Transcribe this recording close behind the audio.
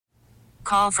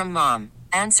Call from mom.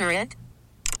 Answer it.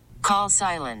 Call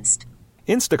silenced.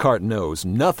 Instacart knows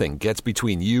nothing gets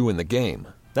between you and the game.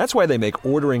 That's why they make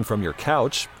ordering from your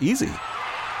couch easy.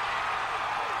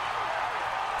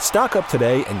 Stock up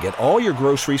today and get all your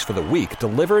groceries for the week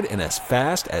delivered in as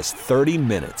fast as 30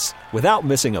 minutes without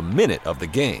missing a minute of the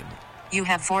game. You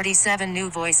have 47 new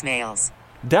voicemails.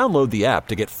 Download the app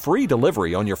to get free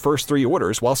delivery on your first 3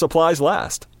 orders while supplies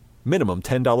last. Minimum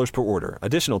 $10 per order.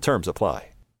 Additional terms apply.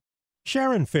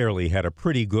 Sharon Fairley had a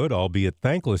pretty good, albeit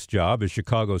thankless, job as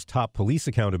Chicago's top police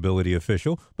accountability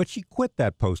official, but she quit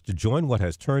that post to join what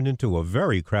has turned into a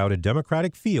very crowded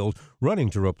Democratic field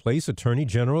running to replace Attorney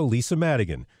General Lisa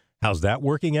Madigan. How's that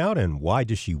working out, and why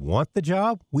does she want the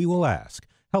job? We will ask.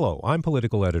 Hello, I'm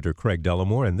political editor Craig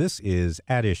Dellamore, and this is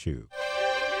At Issue.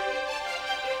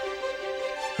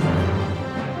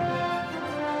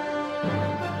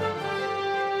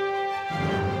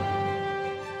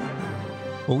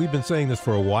 Well, we've been saying this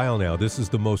for a while now. This is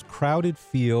the most crowded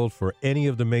field for any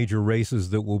of the major races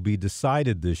that will be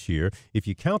decided this year. If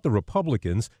you count the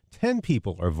Republicans, 10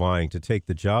 people are vying to take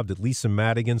the job that Lisa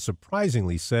Madigan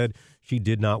surprisingly said she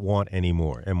did not want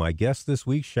anymore. And my guest this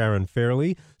week, Sharon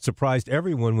Fairley, surprised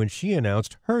everyone when she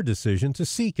announced her decision to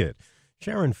seek it.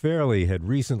 Sharon Fairley had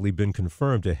recently been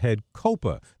confirmed to head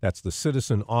COPA. That's the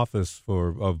Citizen Office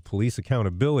of Police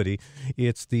Accountability.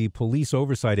 It's the police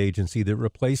oversight agency that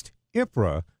replaced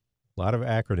IPRA, a lot of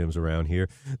acronyms around here,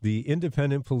 the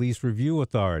Independent Police Review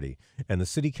Authority. And the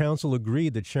city council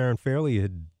agreed that Sharon Fairley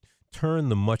had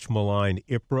turned the much maligned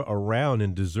IPRA around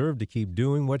and deserved to keep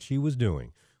doing what she was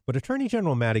doing. But Attorney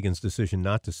General Madigan's decision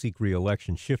not to seek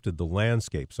re-election shifted the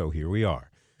landscape, so here we are.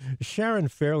 Sharon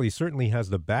Fairley certainly has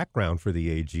the background for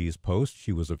the AG's post.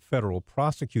 She was a federal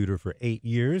prosecutor for 8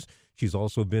 years. She's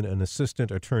also been an assistant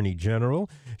attorney general.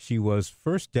 She was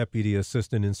first deputy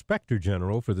assistant inspector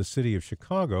general for the city of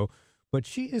Chicago, but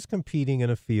she is competing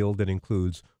in a field that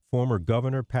includes former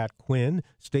Governor Pat Quinn,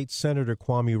 State Senator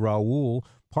Kwame Raoul,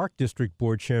 Park District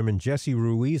Board Chairman Jesse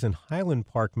Ruiz, and Highland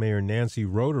Park Mayor Nancy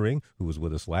Rotering, who was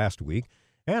with us last week,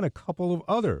 and a couple of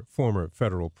other former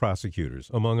federal prosecutors,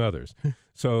 among others.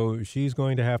 So she's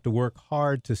going to have to work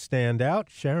hard to stand out.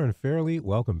 Sharon Fairley,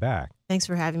 welcome back. Thanks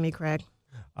for having me, Craig.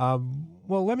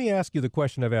 Well, let me ask you the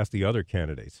question I've asked the other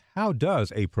candidates. How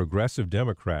does a progressive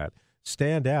Democrat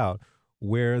stand out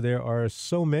where there are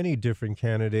so many different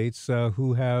candidates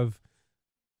who have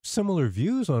similar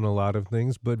views on a lot of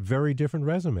things, but very different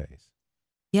resumes?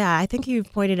 Yeah, I think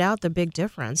you've pointed out the big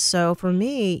difference. So for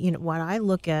me, when I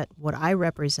look at what I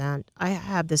represent, I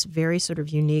have this very sort of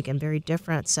unique and very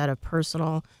different set of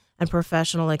personal and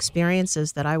professional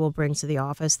experiences that I will bring to the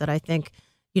office that I think,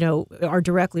 are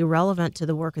directly relevant to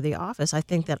the work of the office. I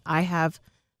think that I have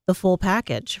the full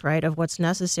package, right, of what's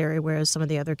necessary, whereas some of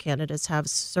the other candidates have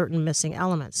certain missing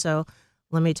elements. So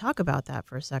let me talk about that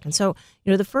for a second. So,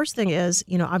 the first thing is,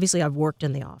 obviously I've worked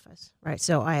in the office, right?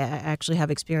 So I actually have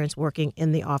experience working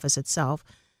in the office itself.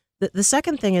 The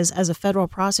second thing is, as a federal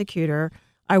prosecutor,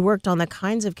 I worked on the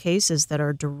kinds of cases that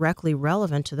are directly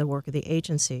relevant to the work of the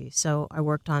agency. So I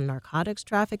worked on narcotics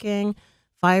trafficking,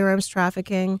 firearms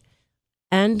trafficking,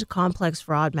 and complex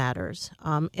fraud matters.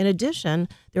 In addition,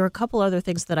 there are a couple other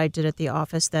things that I did at the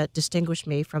office that distinguished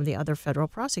me from the other federal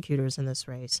prosecutors in this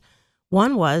race.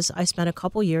 One was I spent a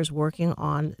couple years working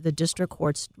on the district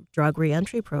court's drug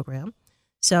reentry program.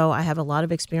 So I have a lot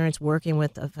of experience working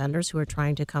with offenders who are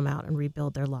trying to come out and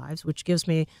rebuild their lives, which gives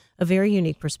me a very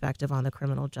unique perspective on the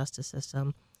criminal justice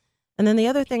system. And then the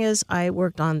other thing is I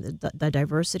worked on the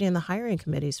diversity and the hiring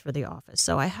committees for the office.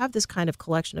 So I have this kind of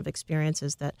collection of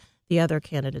experiences that the other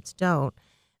candidates don't.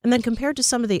 And then compared to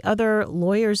some of the other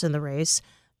lawyers in the race,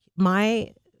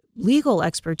 my legal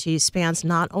expertise spans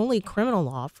not only criminal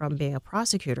law from being a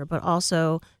prosecutor, but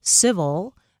also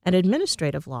civil and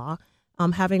administrative law,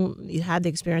 having had the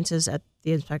experiences at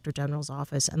the Inspector General's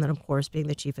office, and then, of course, being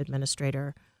the chief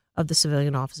administrator of the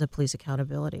Civilian Office of Police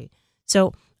Accountability.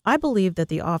 So I believe that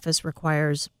the office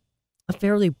requires a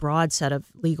fairly broad set of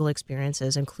legal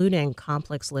experiences, including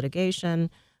complex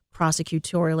litigation,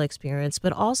 prosecutorial experience,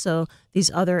 but also these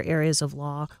other areas of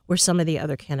law where some of the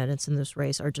other candidates in this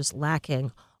race are just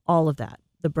lacking all of that,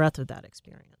 the breadth of that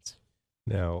experience.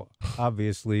 Now,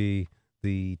 obviously,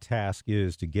 the task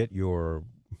is to get your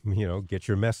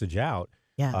message out.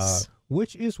 Yes.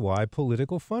 Which is why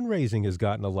political fundraising has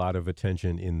gotten a lot of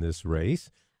attention in this race.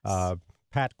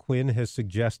 Pat Quinn has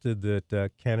suggested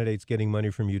that candidates getting money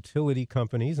from utility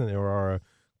companies, and there are a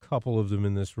couple of them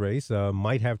in this race,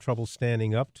 might have trouble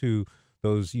standing up to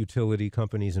those utility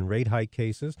companies in rate hike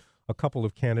cases. A couple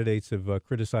of candidates have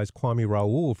criticized Kwame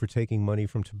Raoul for taking money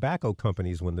from tobacco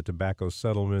companies when the tobacco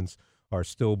settlements are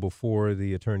still before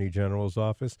the Attorney General's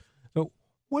office. So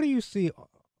what do you see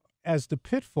as the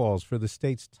pitfalls for the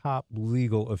state's top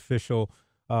legal official,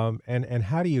 and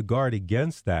how do you guard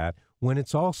against that when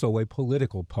it's also a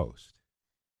political post?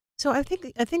 So I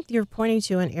think you're pointing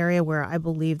to an area where I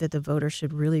believe that the voters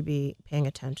should really be paying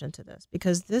attention to this,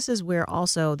 because this is where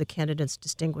also the candidates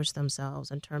distinguish themselves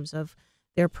in terms of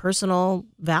their personal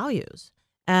values.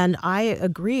 And I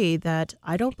agree that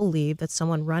I don't believe that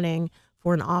someone running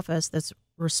for an office that's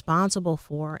responsible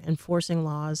for enforcing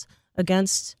laws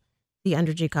against the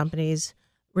energy companies,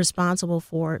 responsible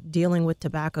for dealing with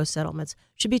tobacco settlements,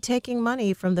 should be taking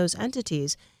money from those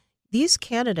entities. These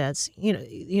candidates,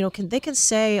 they can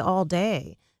say all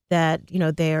day that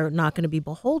they're not going to be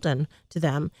beholden to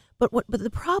them. But the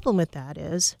problem with that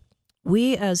is,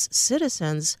 we as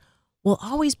citizens will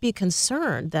always be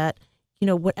concerned that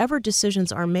whatever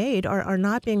decisions are made are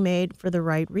not being made for the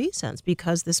right reasons,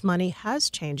 because this money has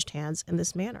changed hands in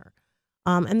this manner.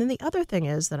 And then the other thing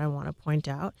is that I want to point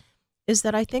out is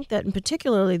that I think that, and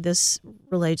particularly this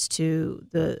relates to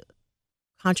the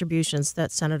contributions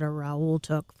that Senator Raul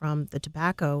took from the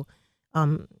tobacco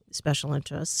special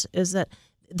interests, is that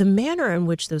the manner in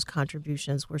which those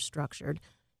contributions were structured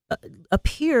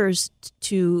appears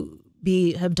to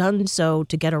have done so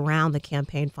to get around the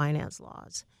campaign finance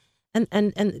laws. And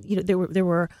there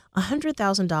were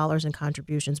 $100,000 in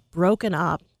contributions broken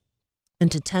up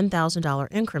into $10,000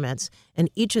 increments, and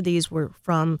each of these were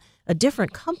from a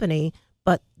different company,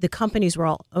 but the companies were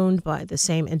all owned by the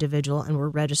same individual and were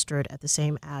registered at the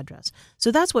same address.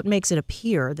 So that's what makes it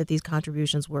appear that these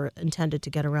contributions were intended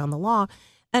to get around the law.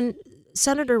 And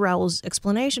Senator Raul's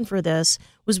explanation for this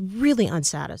was really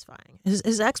unsatisfying.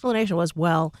 His explanation was,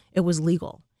 well, it was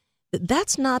legal.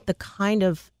 That's not the kind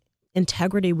of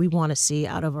integrity we want to see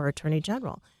out of our Attorney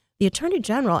General. The Attorney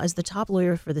General, as the top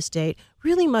lawyer for the state,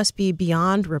 really must be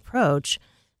beyond reproach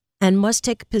and must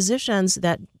take positions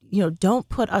that don't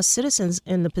put us citizens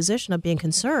in the position of being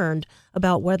concerned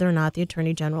about whether or not the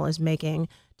Attorney General is making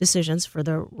decisions for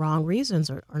the wrong reasons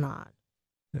or not.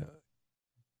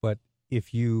 But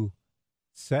if you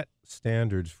set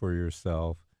standards for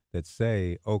yourself that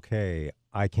say, okay,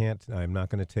 I'm not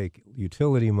going to take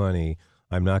utility money,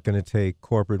 I'm not going to take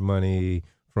corporate money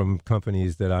from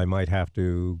companies that I might have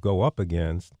to go up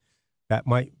against, that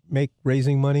might make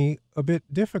raising money a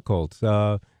bit difficult.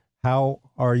 How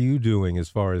are you doing as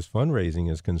far as fundraising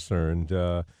is concerned,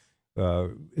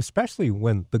 especially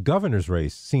when the governor's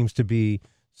race seems to be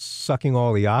sucking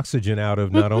all the oxygen out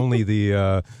of not only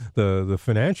the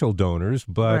financial donors,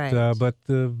 but Right. But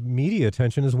the media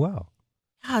attention as well?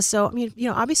 Yeah, so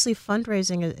obviously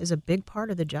fundraising is a big part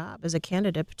of the job as a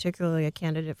candidate, particularly a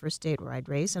candidate for a statewide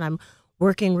race, and I'm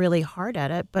working really hard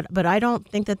at it. But I don't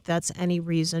think that that's any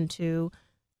reason to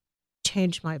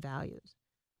change my values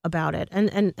about it.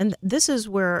 And this is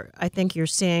where I think you're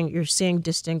seeing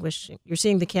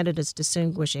the candidates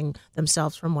distinguishing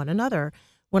themselves from one another.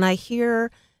 When I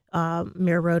hear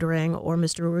Mayor Rotering or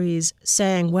Mr. Ruiz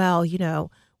saying, well,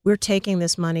 we're taking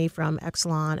this money from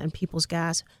Exelon and People's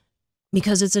Gas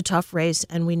because it's a tough race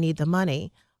and we need the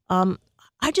money.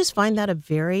 I just find that a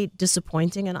very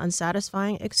disappointing and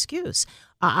unsatisfying excuse.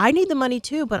 I need the money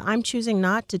too, but I'm choosing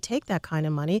not to take that kind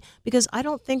of money because I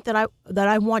don't think that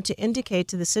I want to indicate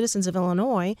to the citizens of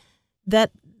Illinois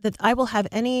that I will have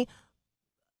any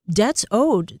debts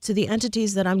owed to the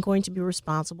entities that I'm going to be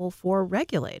responsible for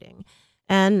regulating.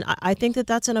 And I think that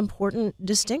that's an important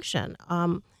distinction.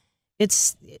 It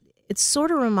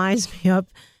sort of reminds me of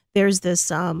there's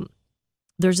this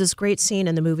great scene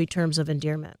in the movie Terms of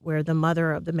Endearment where the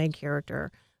mother of the main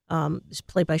character,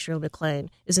 played by Shirley MacLaine,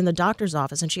 is in the doctor's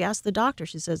office, and she asks the doctor,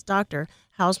 she says, "Doctor,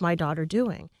 how's my daughter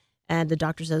doing?" And the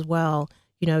doctor says, "Well,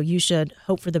 you should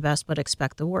hope for the best but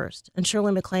expect the worst." And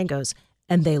Shirley MacLaine goes,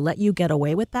 "And they let you get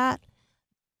away with that?"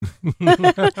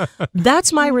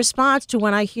 That's my response to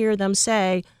when I hear them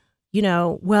say,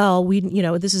 well,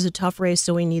 this is a tough race,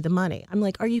 so we need the money. I'm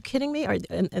like, are you kidding me?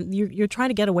 And you're trying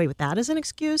to get away with that as an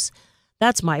excuse?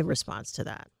 That's my response to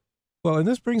that. Well, and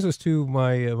this brings us to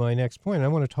my next point. I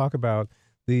want to talk about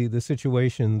the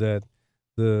situation that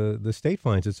the state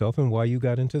finds itself in, why you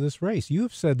got into this race. You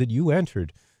have said that you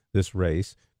entered this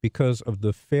race because of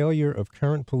the failure of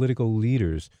current political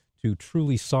leaders to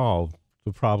truly solve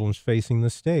the problems facing the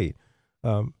state.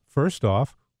 First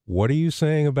off, what are you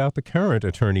saying about the current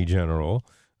Attorney General,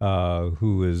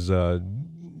 who has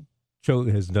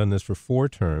done this for 4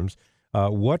 terms?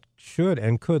 What should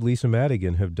and could Lisa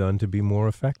Madigan have done to be more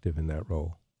effective in that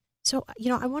role? So,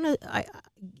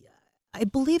 I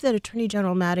believe that Attorney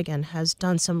General Madigan has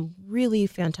done some really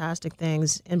fantastic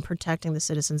things in protecting the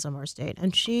citizens of our state,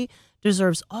 and she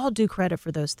deserves all due credit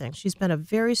for those things. She's been a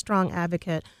very strong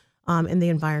advocate in the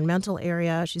environmental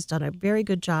area. She's done a very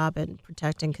good job in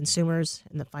protecting consumers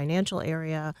in the financial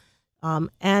area,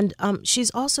 and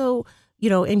she's also,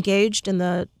 engaged in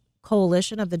the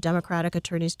coalition of the Democratic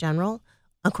Attorneys General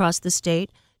across the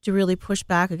state to really push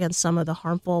back against some of the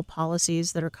harmful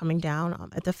policies that are coming down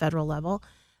at the federal level.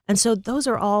 And so those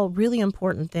are all really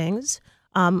important things.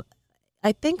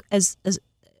 I think as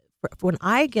when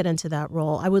I get into that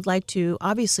role, I would like to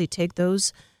obviously take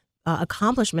those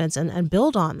accomplishments and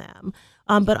build on them.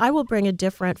 But I will bring a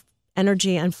different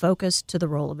energy and focus to the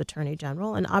role of Attorney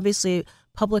General. And obviously,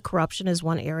 public corruption is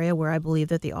one area where I believe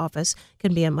that the office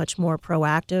can be a much more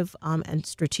proactive and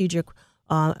strategic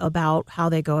about how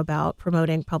they go about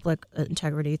promoting public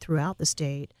integrity throughout the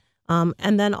state.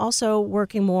 And then also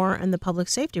working more in the public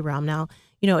safety realm. Now,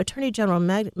 Attorney General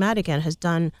Madigan has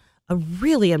done a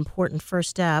really important first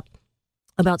step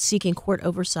about seeking court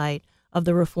oversight of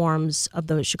the reforms of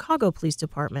the Chicago Police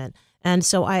Department. And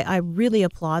so I really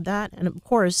applaud that. And of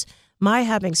course, my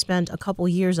having spent a couple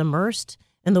years immersed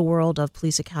in the world of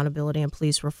police accountability and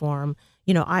police reform,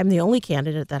 I'm the only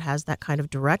candidate that has that kind of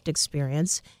direct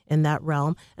experience in that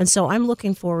realm. And so I'm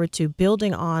looking forward to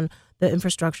building on the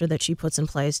infrastructure that she puts in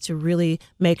place to really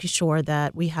make sure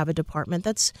that we have a department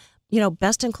that's,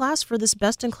 best in class for this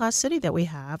best in class city that we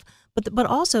have. But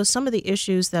also some of the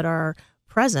issues that are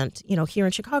present, here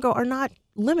in Chicago are not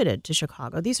limited to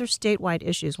Chicago. These are statewide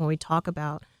issues when we talk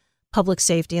about public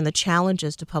safety and the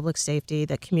challenges to public safety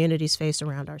that communities face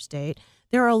around our state.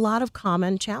 There are a lot of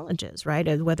common challenges,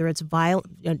 right? Whether it's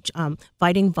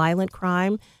fighting violent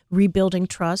crime, rebuilding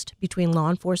trust between law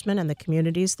enforcement and the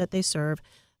communities that they serve.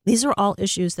 These are all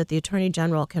issues that the Attorney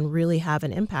General can really have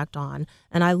an impact on,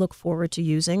 and I look forward to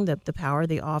using the power of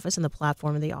the office and the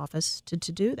platform of the office to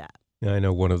do that. Yeah, I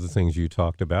know one of the things you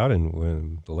talked about, and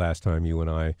when the last time you and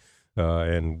I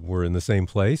and were in the same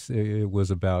place, it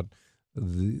was about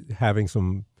having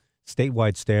some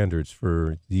statewide standards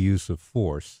for the use of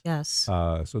force. Yes.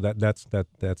 So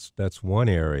that's one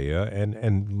area,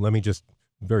 and let me just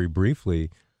very briefly.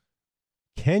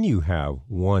 Can you have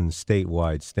one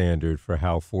statewide standard for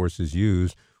how force is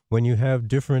used when you have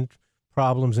different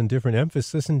problems and different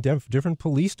emphasis and different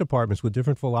police departments with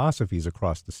different philosophies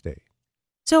across the state?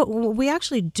 So we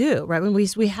actually do, right? When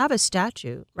we have a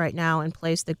statute right now in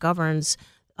place that governs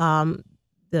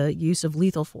the use of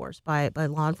lethal force by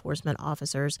law enforcement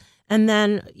officers. And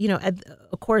then,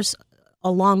 of course,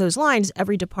 along those lines,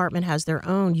 every department has their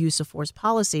own use of force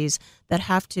policies that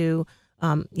have to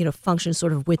function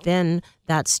sort of within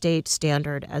that state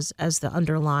standard as the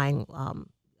underlying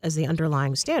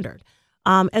standard.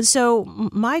 And so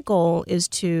my goal is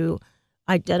to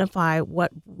identify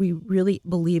what we really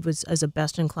believe is as a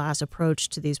best-in-class approach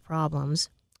to these problems.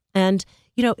 And,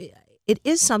 it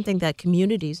is something that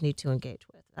communities need to engage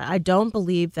with. I don't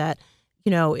believe that,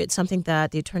 it's something that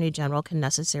the Attorney General can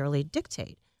necessarily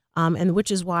dictate. And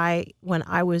which is why when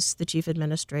I was the chief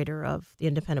administrator of the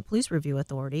Independent Police Review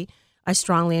Authority, I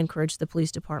strongly encourage the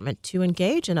police department to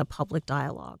engage in a public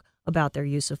dialogue about their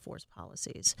use of force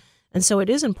policies. And so it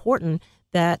is important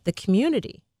that the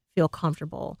community feel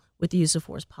comfortable with the use of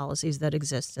force policies that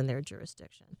exist in their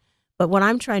jurisdiction. But what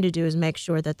I'm trying to do is make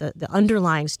sure that the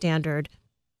underlying standard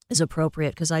is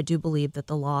appropriate, because I do believe that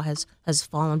the law has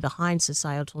fallen behind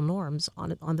societal norms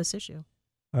on this issue.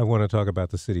 I want to talk about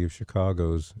the city of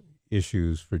Chicago's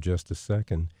issues for just a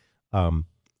second.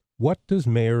 What does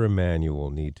Mayor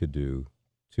Emanuel need to do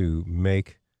to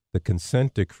make the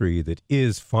consent decree that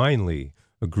is finally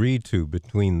agreed to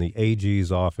between the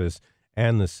AG's office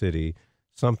and the city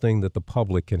something that the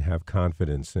public can have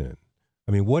confidence in?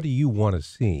 I mean, what do you want to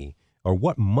see, or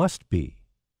what must be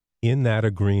in that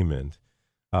agreement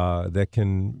that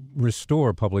can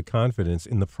restore public confidence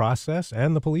in the process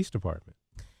and the police department?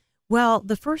 Well,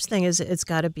 the first thing is it's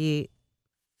got to be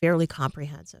fairly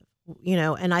comprehensive,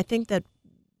 and I think that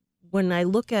when I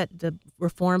look at the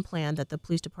reform plan that the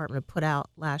police department put out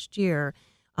last year,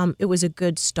 it was a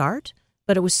good start,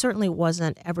 but it certainly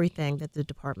wasn't everything that the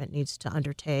department needs to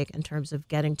undertake in terms of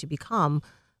getting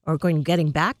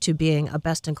back to being a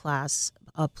best-in-class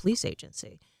police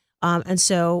agency. And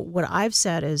so what I've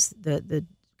said is the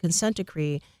consent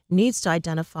decree needs to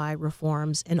identify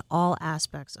reforms in all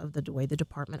aspects of the way the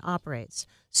department operates,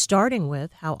 starting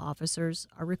with how officers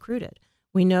are recruited.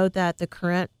 We know that the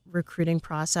current recruiting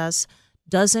process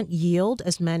doesn't yield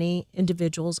as many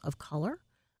individuals of color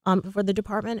for the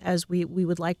department as we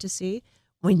would like to see.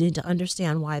 We need to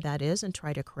understand why that is and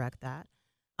try to correct that.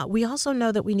 We also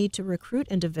know that we need to recruit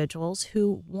individuals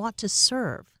who want to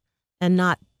serve and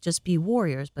not just be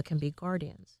warriors, but can be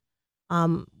guardians.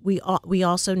 We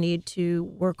also need to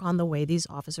work on the way these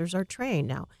officers are trained.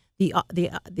 Now,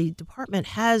 the department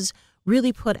has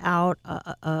really put out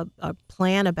a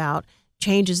plan about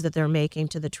changes that they're making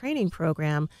to the training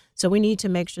program. So we need to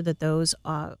make sure that those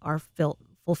are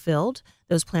fulfilled.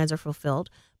 Those plans are fulfilled.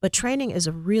 But training is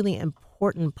a really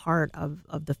important part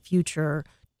of the future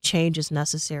changes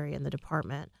necessary in the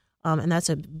department. And that's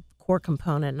a core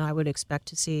component. And I would expect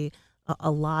to see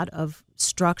a lot of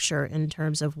structure in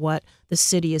terms of what the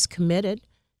city is committed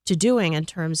to doing in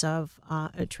terms of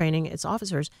training its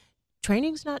officers.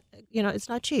 Training's not, it's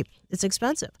not cheap. It's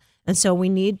expensive. And so we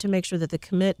need to make sure that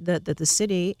the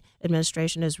city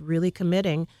administration is really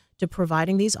committing to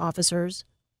providing these officers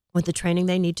with the training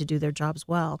they need to do their jobs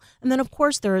well. And then, of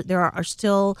course, there are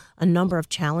still a number of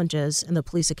challenges in the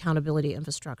police accountability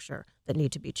infrastructure that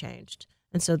need to be changed.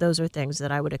 And so those are things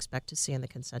that I would expect to see in the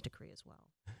consent decree as well.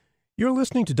 You're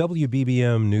listening to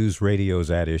WBBM News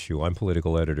Radio's At Issue. I'm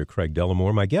political editor Craig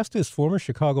Dellamore. My guest is former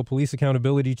Chicago Police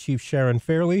Accountability Chief Sharon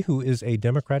Fairley, who is a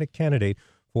Democratic candidate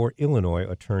for Illinois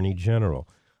Attorney General.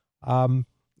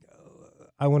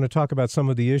 I want to talk about some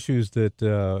of the issues that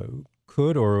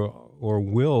could or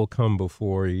will come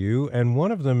before you, and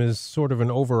one of them is sort of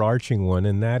an overarching one,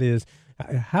 and that is,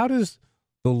 how does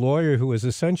the lawyer who is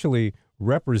essentially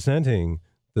representing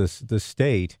the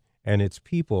state and its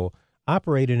people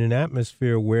operate in an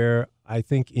atmosphere where I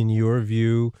think, in your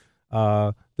view,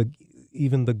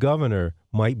 even the governor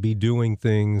might be doing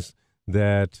things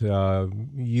that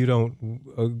you don't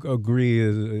agree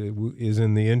is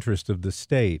in the interest of the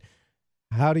state?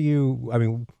 How do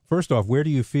you, first off, where do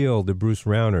you feel that Bruce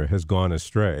Rauner has gone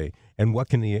astray, and what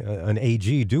can an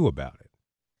AG do about it?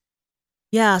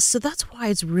 Yeah, so that's why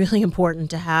it's really important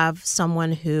to have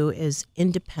someone who is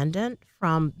independent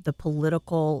from the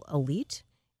political elite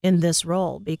in this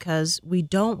role, because we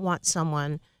don't want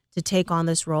someone to take on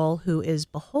this role who is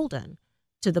beholden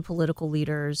to the political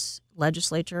leaders,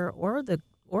 legislature, or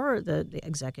the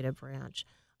executive branch,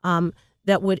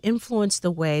 that would influence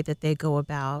the way that they go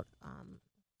about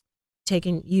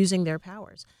using their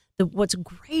powers. What's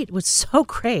so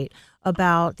great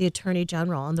about the Attorney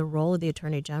General and the role of the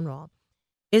Attorney General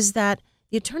is that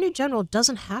the Attorney General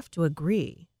doesn't have to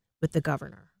agree with the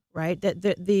governor, right? That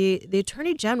the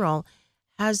Attorney General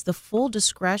has the full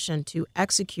discretion to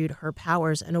execute her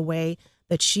powers in a way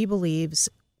that she believes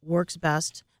works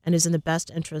best and is in the best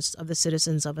interest of the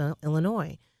citizens of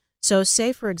Illinois. So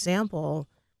say, for example,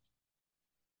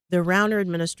 the Rauner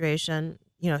administration,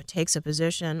 takes a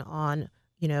position on,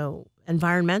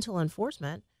 environmental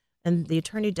enforcement, and the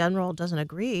Attorney General doesn't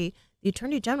agree. The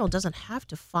Attorney General doesn't have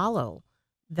to follow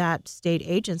that state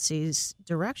agency's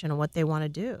direction on what they want to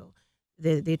do.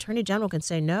 The Attorney General can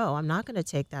say, no, I'm not going to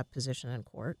take that position in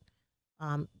court.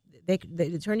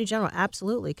 The Attorney General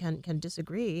absolutely can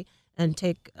disagree and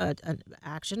take an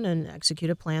action and execute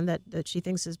a plan that she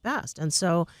thinks is best. And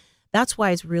so that's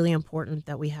why it's really important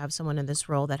that we have someone in this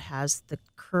role that has the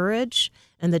courage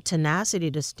and the tenacity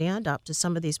to stand up to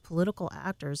some of these political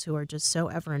actors who are just so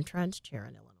ever entrenched here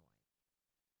in Illinois.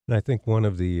 And I think one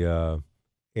of the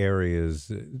areas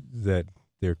that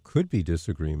there could be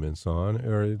disagreements on,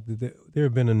 or there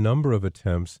have been a number of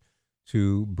attempts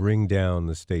to bring down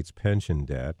the state's pension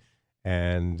debt,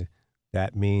 and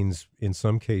that means in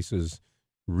some cases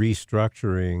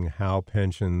restructuring how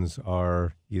pensions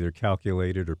are either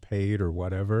calculated or paid or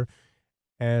whatever.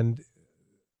 And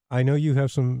I know you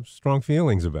have some strong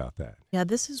feelings about that. Yeah,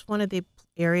 this is one of the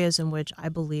areas in which I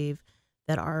believe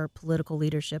that our political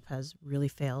leadership has really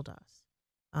failed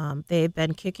us. They've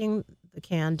been kicking the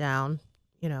can down,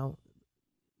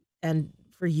 and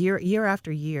for year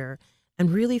after year,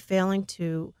 and really failing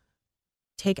to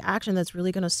take action that's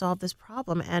really going to solve this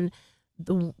problem. And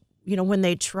when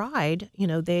they tried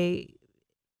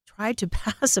to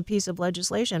pass a piece of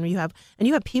legislation, you have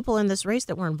people in this race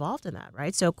that were involved in that,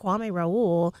 right? So Kwame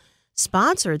Raoul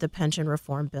sponsored the pension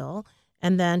reform bill,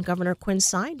 and then Governor Quinn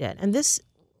signed it. And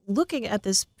looking at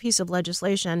this piece of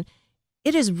legislation,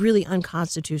 it is really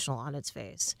unconstitutional on its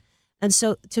face. And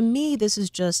so to me, this is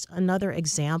just another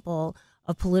example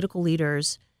of political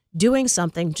leaders doing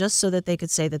something just so that they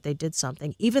could say that they did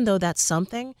something, even though that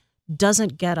something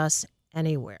doesn't get us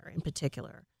anywhere in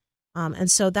particular.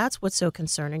 And so that's what's so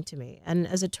concerning to me. And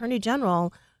as Attorney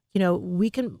General,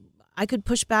 I could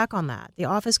push back on that. The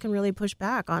office can really push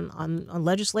back on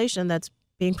legislation that's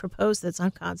being proposed that's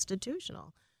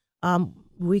unconstitutional.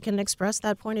 We can express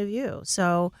that point of view.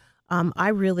 So I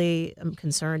really am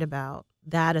concerned about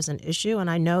that as an issue.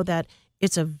 And I know that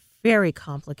it's a very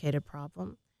complicated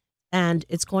problem. And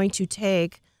it's going to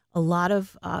take a lot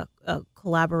of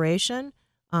collaboration,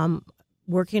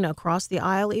 working across the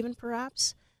aisle even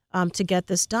perhaps, to get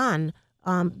this done,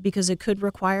 because it could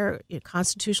require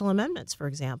constitutional amendments, for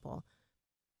example.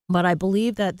 But I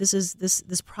believe that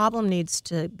this problem needs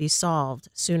to be solved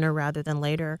sooner rather than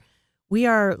later. We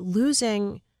are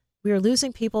losing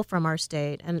people from our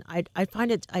state, and I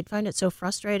find it so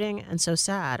frustrating and so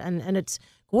sad, and it's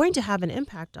going to have an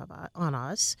impact on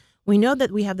us. We know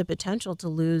that we have the potential to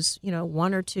lose,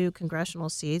 1 or 2 congressional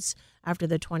seats after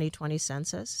the 2020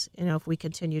 census, if we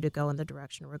continue to go in the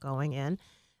direction we're going in,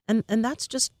 and that's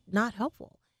just not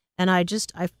helpful. And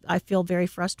I feel very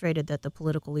frustrated that the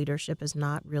political leadership is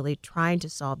not really trying to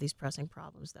solve these pressing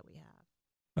problems that we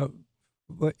have.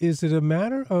 But is it a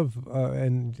matter of,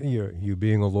 and you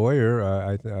being a lawyer,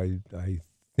 I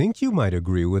think you might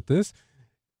agree with this,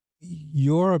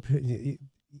 your opinion?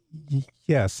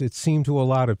 Yes, it seemed to a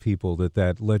lot of people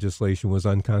that legislation was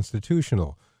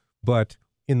unconstitutional. But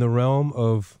in the realm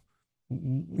of,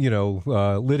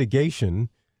 litigation,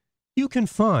 you can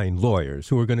find lawyers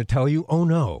who are going to tell you, oh,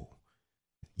 no,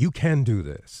 you can do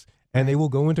this. And they will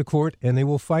go into court and they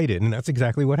will fight it. And that's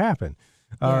exactly what happened.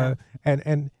 Yeah.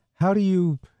 And how do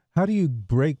you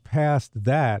break past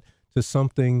that to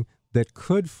something that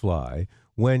could fly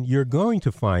when you're going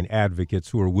to find advocates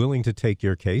who are willing to take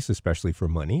your case, especially for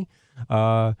money,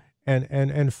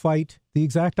 and fight the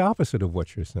exact opposite of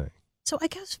what you're saying? So I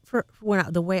guess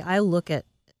the way I look at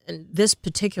this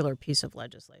particular piece of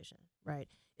legislation, right,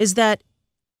 is that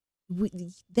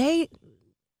they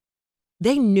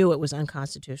knew it was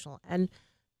unconstitutional. And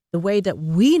the way that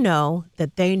we know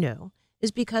that they knew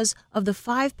is because of the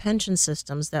 5 pension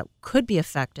systems that could be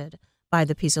affected by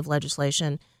the piece of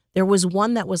legislation. There was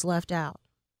one that was left out,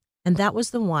 and that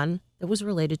was the one that was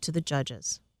related to the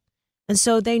judges. And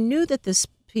so they knew that this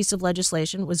piece of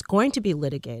legislation was going to be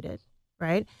litigated,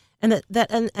 right? And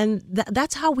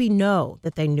that's how we know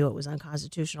that they knew it was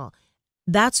unconstitutional.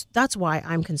 That's why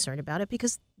I'm concerned about it,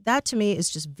 because that to me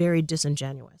is just very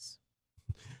disingenuous.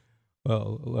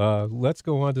 Well, let's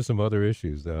go on to some other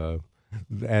issues.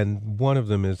 And one of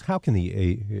them is, how can the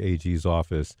AG's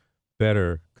office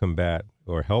better combat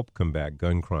or help combat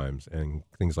gun crimes and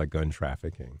things like gun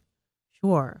trafficking?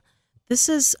 Sure. This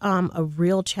is a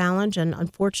real challenge, and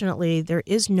unfortunately, there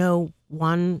is no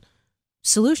one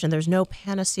solution. There's no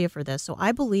panacea for this. So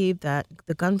I believe that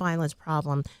the gun violence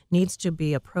problem needs to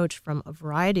be approached from a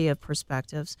variety of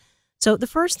perspectives. So the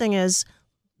first thing is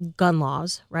gun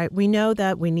laws, right? We know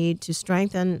that we need to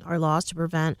strengthen our laws to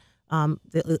prevent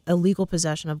the illegal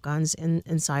possession of guns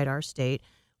inside our state.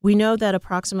 We know that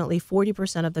approximately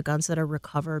 40% of the guns that are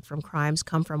recovered from crimes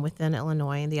come from within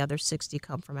Illinois, and the other 60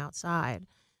 come from outside.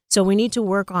 So we need to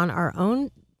work on our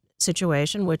own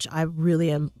situation, which I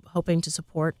really am hoping to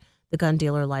support the Gun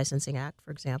Dealer Licensing Act,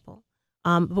 for example.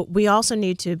 But we also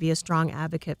need to be a strong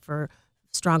advocate for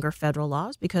stronger federal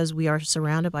laws, because we are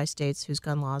surrounded by states whose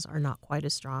gun laws are not quite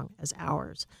as strong as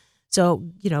ours.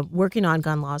 So, working on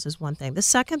gun laws is one thing. The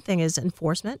second thing is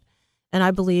enforcement. And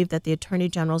I believe that the Attorney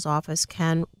General's office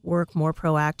can work more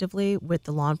proactively with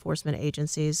the law enforcement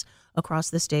agencies across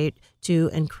the state to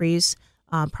increase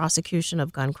prosecution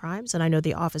of gun crimes. And I know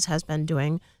the office has been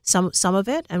doing some of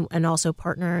it, and also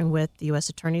partnering with the U.S.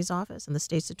 Attorney's Office and the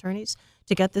state's attorneys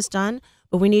to get this done.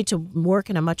 But we need to work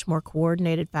in a much more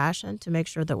coordinated fashion to make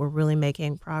sure that we're really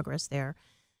making progress there.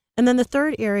 And then the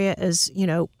third area is,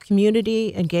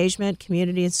 community engagement,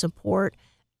 community support,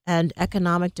 and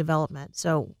economic development.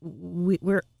 So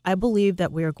I believe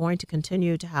that we are going to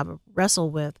continue to wrestle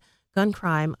with gun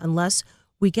crime unless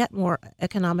we get more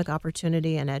economic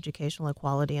opportunity and educational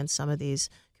equality in some of these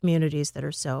communities that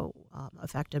are so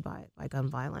affected by gun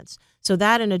violence. So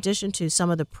that, in addition to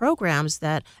some of the programs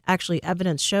that actually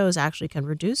evidence shows actually can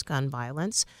reduce gun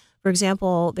violence. For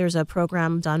example, there's a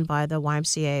program done by the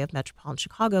YMCA of Metropolitan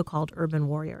Chicago called Urban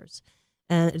Warriors.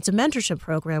 And it's a mentorship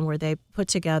program where they put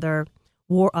together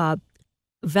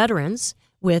veterans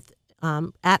with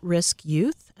at-risk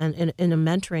youth and in a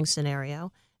mentoring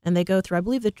scenario. And they go through, I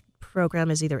believe the program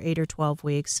is either 8 or 12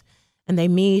 weeks, and they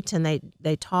meet and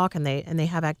they talk and they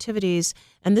have activities.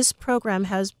 And this program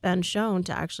has been shown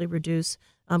to actually reduce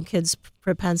kids'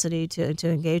 propensity to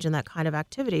engage in that kind of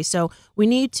activity. So we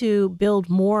need to build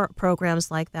more programs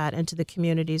like that into the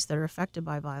communities that are affected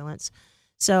by violence.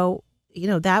 So,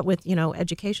 that with,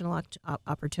 educational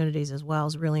opportunities as well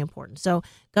is really important. So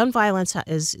gun violence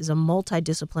is a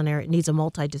multidisciplinary, it needs a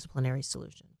multidisciplinary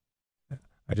solution.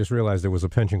 I just realized there was a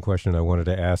pension question I wanted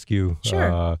to ask you.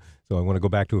 Sure. So I want to go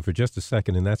back to it for just a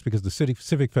second, and that's because the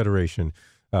Civic Federation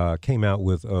came out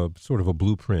with a sort of a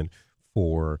blueprint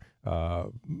for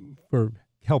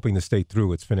helping the state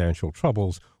through its financial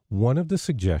troubles, one of the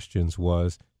suggestions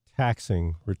was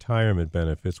taxing retirement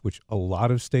benefits, which a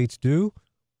lot of states do.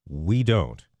 We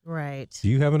don't. Right. Do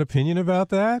you have an opinion about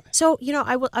that? So,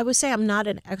 I would say I'm not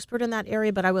an expert in that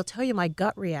area, but I will tell you my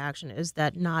gut reaction is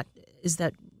that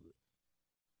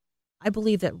I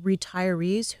believe that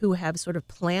retirees who have sort of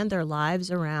planned their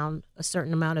lives around a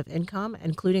certain amount of income,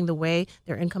 including the way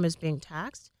their income is being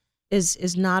taxed,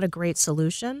 is not a great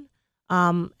solution.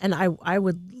 And I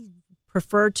would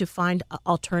prefer to find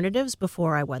alternatives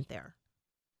before I went there.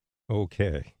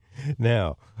 Okay.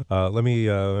 Now, let me,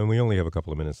 and we only have a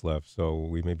couple of minutes left, so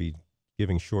we may be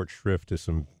giving short shrift to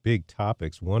some big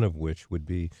topics, one of which would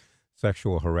be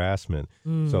sexual harassment.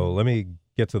 So let me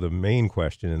get to the main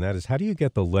question, and that is, how do you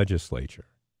get the legislature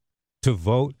to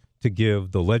vote to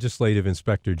give the legislative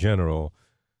inspector general,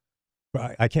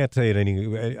 I can't say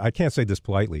this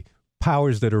politely,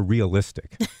 powers that are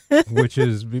realistic, which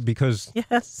is because,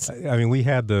 yes, I mean, we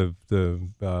had the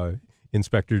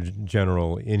Inspector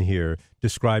General in here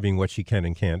describing what she can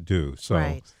and can't do. So,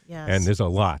 right, yes. And there's a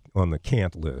lot on the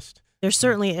can't list. There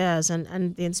certainly is,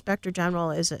 and the Inspector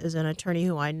General is an attorney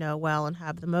who I know well and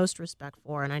have the most respect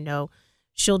for, and I know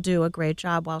she'll do a great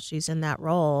job while she's in that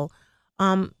role.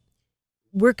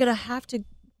 We're gonna have to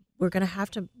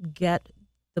get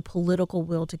the political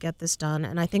will to get this done,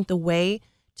 and I think the way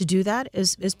to do that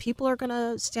is people are going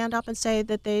to stand up and say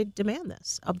that they demand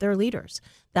this of their leaders.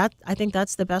 I think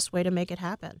that's the best way to make it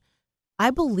happen.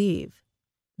 I believe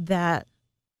that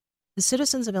the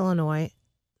citizens of Illinois,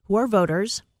 who are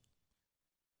voters,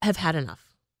 have had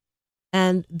enough.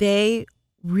 And they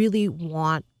really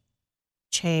want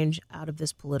change out of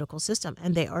this political system.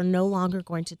 And they are no longer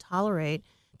going to tolerate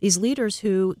these leaders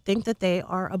who think that they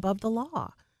are above the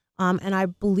law. And I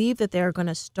believe that they're going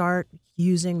to start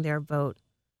using their vote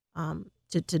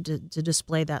to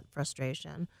display that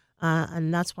frustration.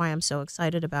 And that's why I'm so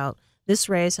excited about this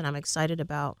race, and I'm excited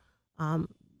about,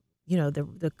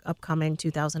 the upcoming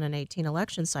 2018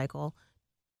 election cycle.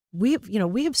 We have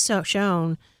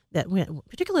shown that,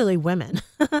 particularly women,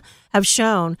 have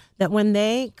shown that when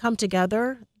they come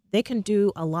together, they can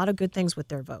do a lot of good things with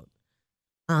their vote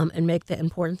and make the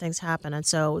important things happen. And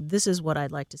so this is what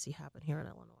I'd like to see happen here in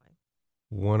Illinois.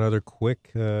 One other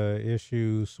quick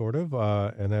issue, sort of,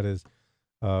 and that is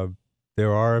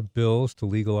there are bills to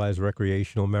legalize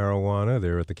recreational marijuana.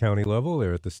 They're at the county level.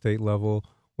 They're at the state level.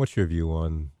 What's your view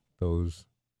on those?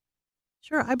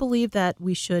 Sure. I believe that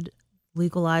we should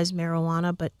legalize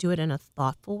marijuana, but do it in a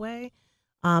thoughtful way.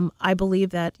 I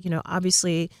believe that,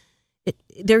 obviously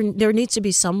there needs to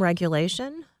be some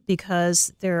regulation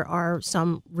because there are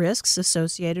some risks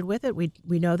associated with it. We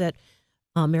know that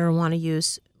marijuana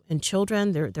use in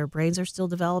children, their brains are still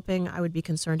developing. I would be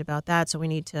concerned about that. So we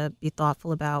need to be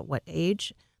thoughtful about what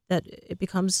age that it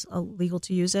becomes legal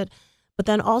to use it. But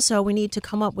then also we need to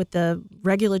come up with the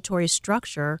regulatory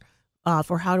structure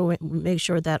for how to make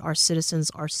sure that our citizens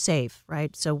are safe,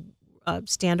 right? So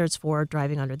standards for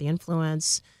driving under the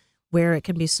influence, where it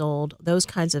can be sold, those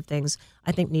kinds of things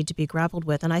I think need to be grappled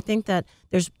with. And I think that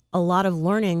there's a lot of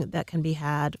learning that can be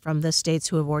had from the states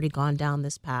who have already gone down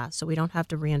this path, so we don't have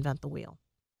to reinvent the wheel.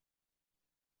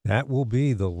 That will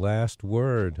be the last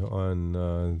word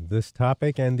on this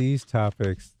topic and these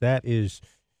topics. That is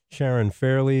Sharon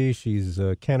Fairley. She's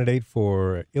a candidate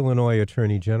for Illinois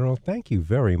Attorney General. Thank you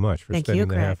very much for spending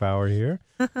the half hour here.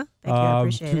 Thank you. I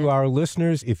appreciate it. To our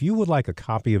listeners, if you would like a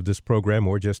copy of this program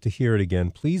or just to hear it again,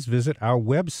 please visit our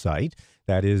website.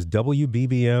 That is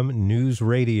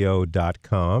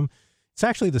WBBMNewsRadio.com. It's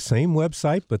actually the same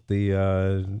website, but the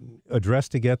address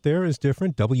to get there is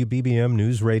different,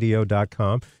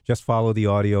 WBBMNewsRadio.com. Just follow the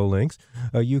audio links.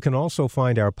 You can also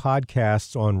find our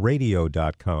podcasts on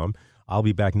radio.com. I'll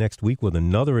be back next week with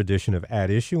another edition of At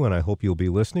Issue, and I hope you'll be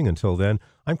listening. Until then,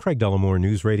 I'm Craig Dellamore,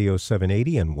 News Radio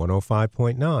 780 and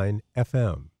 105.9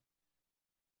 FM.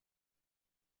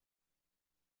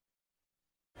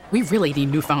 We really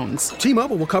need new phones.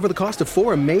 T-Mobile will cover the cost of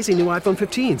 4 amazing new iPhone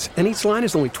 15s, and each line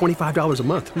is only $25 a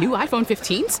month. New iPhone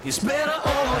 15s? It's better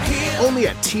over here. Only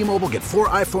at T-Mobile, get 4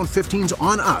 iPhone 15s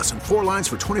on us and 4 lines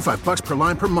for $25 per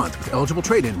line per month with eligible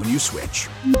trade-in when you switch.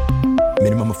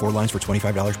 Minimum of 4 lines for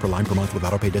 $25 per line per month with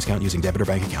autopay discount using debit or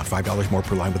bank account. $5 more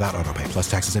per line without autopay, plus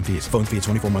taxes and fees. Phone fee at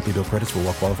 24 monthly bill credits for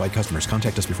well-qualified customers.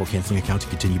 Contact us before canceling account to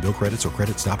continue bill credits or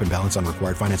credit stop and balance on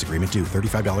required finance agreement due.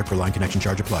 $35 per line connection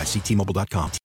charge applies. See T-Mobile.com.